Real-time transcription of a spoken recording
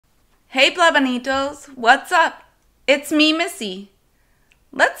Hey Plebanitos, what's up? It's me, Missy.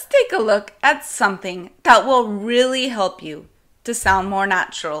 Let's take a look at something that will really help you to sound more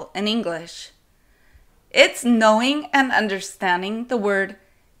natural in English. It's knowing and understanding the word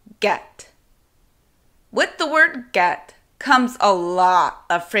get. With the word get comes a lot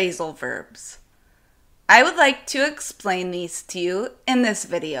of phrasal verbs. I would like to explain these to you in this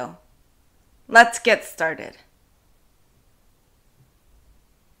video. Let's get started.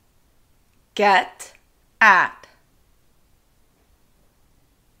 Get at.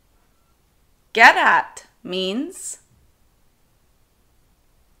 Get at means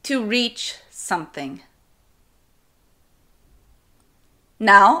to reach something.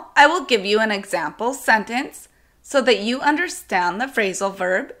 Now, I will give you an example sentence so that you understand the phrasal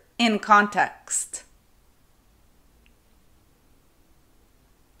verb in context.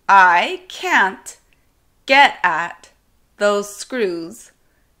 I can't get at those screws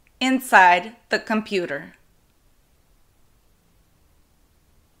inside the computer.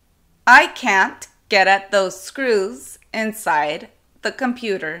 I can't get at those screws inside the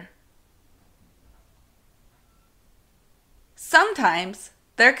computer. Sometimes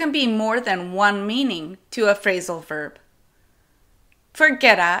there can be more than one meaning to a phrasal verb. For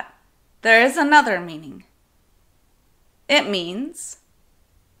get at, there is another meaning. It means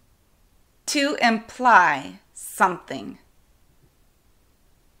to imply something.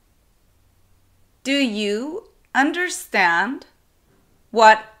 Do you understand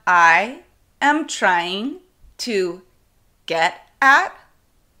what I am trying to get at?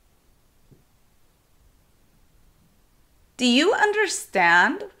 Do you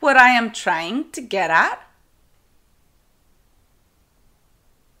understand what I am trying to get at?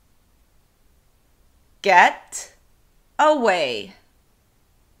 Get away.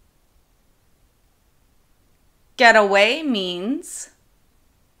 Get away means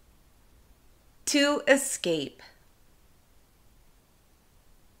to escape.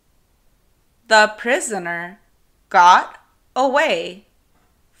 The prisoner got away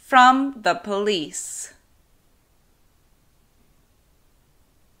from the police.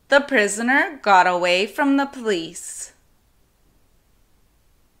 The prisoner got away from the police.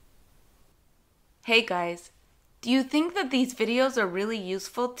 Hey guys, do you think that these videos are really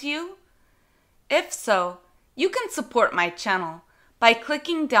useful to you? If so, you can support my channel by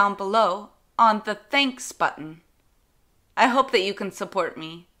clicking down below on the Thanks button. I hope that you can support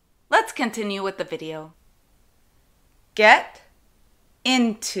me. Let's continue with the video. Get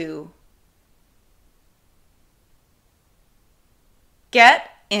into. Get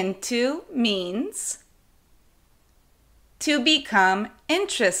into means to become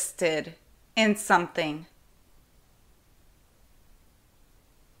interested in something.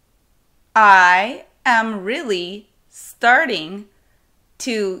 I am really starting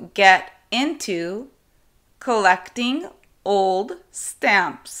to get into collecting old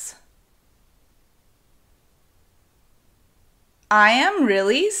stamps. I am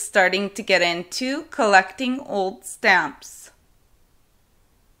really starting to get into collecting old stamps.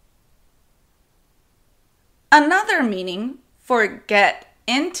 Another meaning for get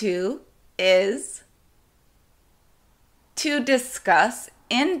into is to discuss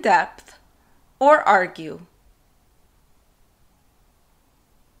in depth or argue.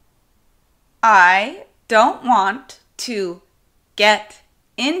 I don't want to get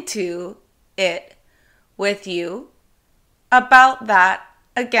into it with you about that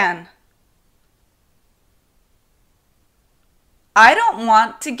again. I don't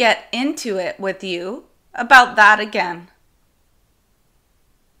want to get into it with you about that again.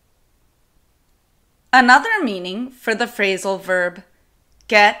 Another meaning for the phrasal verb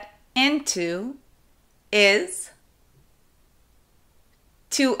get into is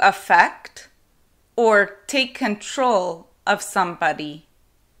to affect or take control of somebody.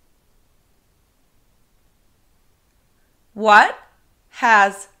 What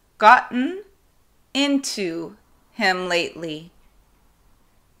has gotten into him lately?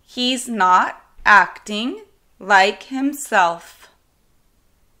 He's not acting like himself.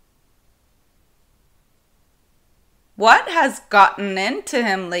 What has gotten into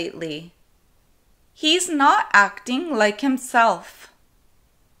him lately? He's not acting like himself.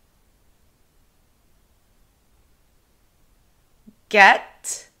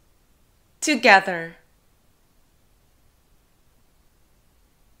 Get together.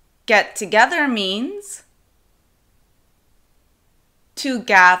 Get together means to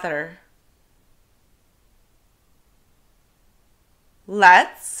gather.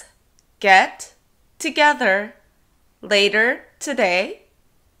 Let's get together later today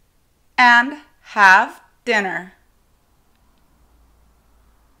and have dinner.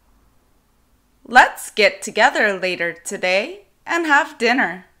 Let's get together later today and have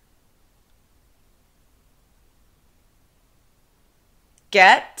dinner.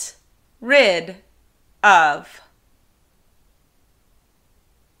 Get rid of.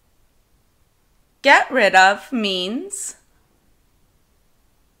 Get rid of means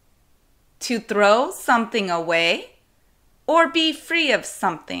to throw something away or be free of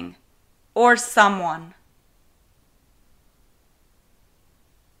something or someone.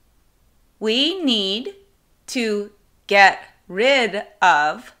 We need to get rid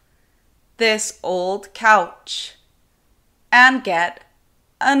of this old couch and get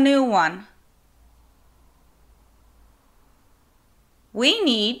a new one. We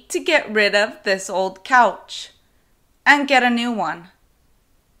need to get rid of this old couch and get a new one.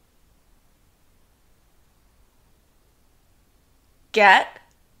 Get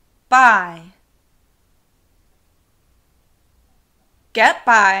by. Get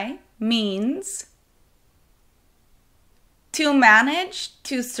by means to manage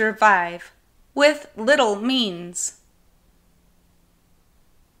to survive with little means.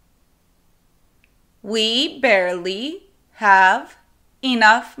 We barely have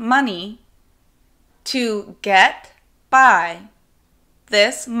enough money to get by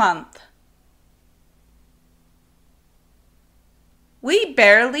this month. We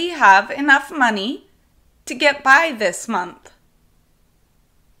barely have enough money to get by this month.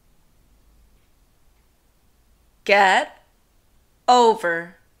 Get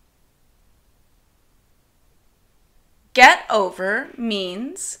over. Get over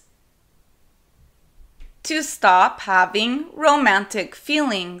means to stop having romantic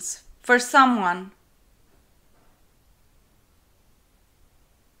feelings for someone.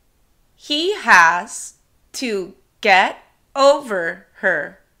 He has to get over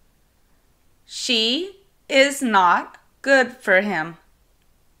her. She is not good for him.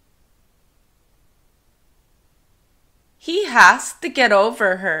 He has to get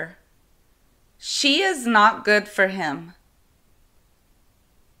over her. She is not good for him.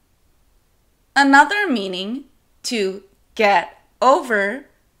 Another meaning to get over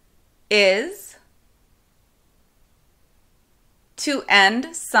is to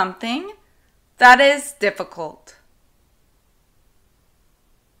end something that is difficult.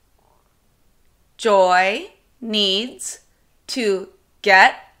 Joy needs to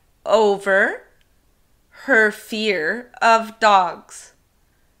get over her fear of dogs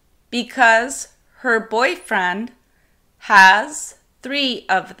because her boyfriend has 3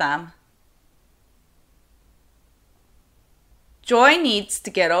 of them. Joy needs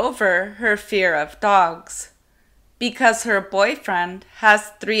to get over her fear of dogs because her boyfriend has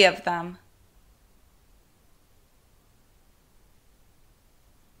 3 of them.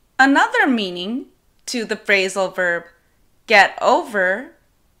 Another meaning to the phrasal verb get over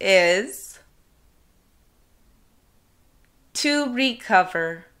is to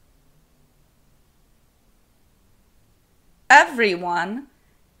recover. Everyone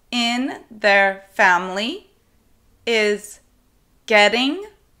in their family is getting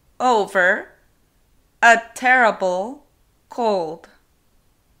over a terrible cold.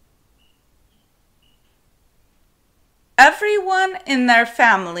 Everyone in their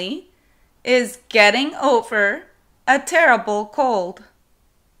family is getting over a terrible cold.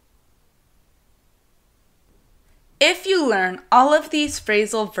 If you learn all of these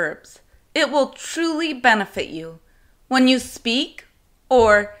phrasal verbs, it will truly benefit you when you speak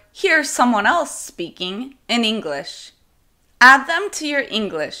or hear someone else speaking in English. Add them to your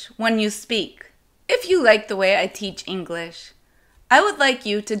English when you speak. If you like the way I teach English, I would like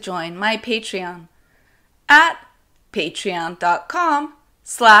you to join my Patreon at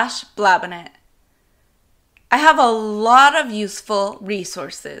patreon.com/blabbinit. I have a lot of useful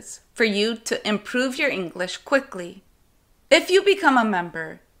resources for you to improve your English quickly. If you become a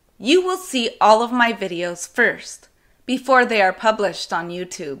member, you will see all of my videos first before they are published on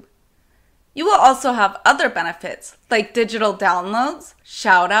YouTube. You will also have other benefits like digital downloads,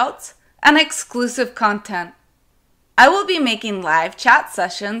 shoutouts, and exclusive content. I will be making live chat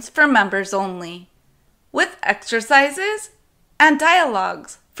sessions for members only, with exercises and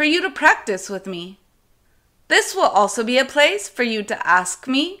dialogues for you to practice with me. This will also be a place for you to ask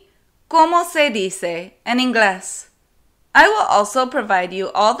me Cómo se dice en inglés. I will also provide you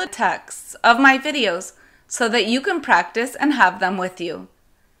all the texts of my videos so that you can practice and have them with you.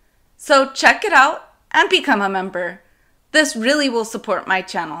 So check it out and become a member. This really will support my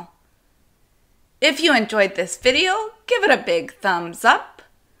channel. If you enjoyed this video, give it a big thumbs up,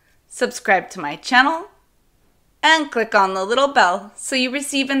 subscribe to my channel, and click on the little bell so you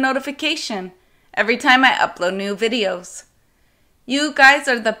receive a notification every time I upload new videos. You guys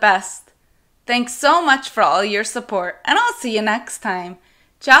are the best. Thanks so much for all your support, and I'll see you next time.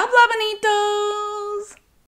 Ciao, bla bonito!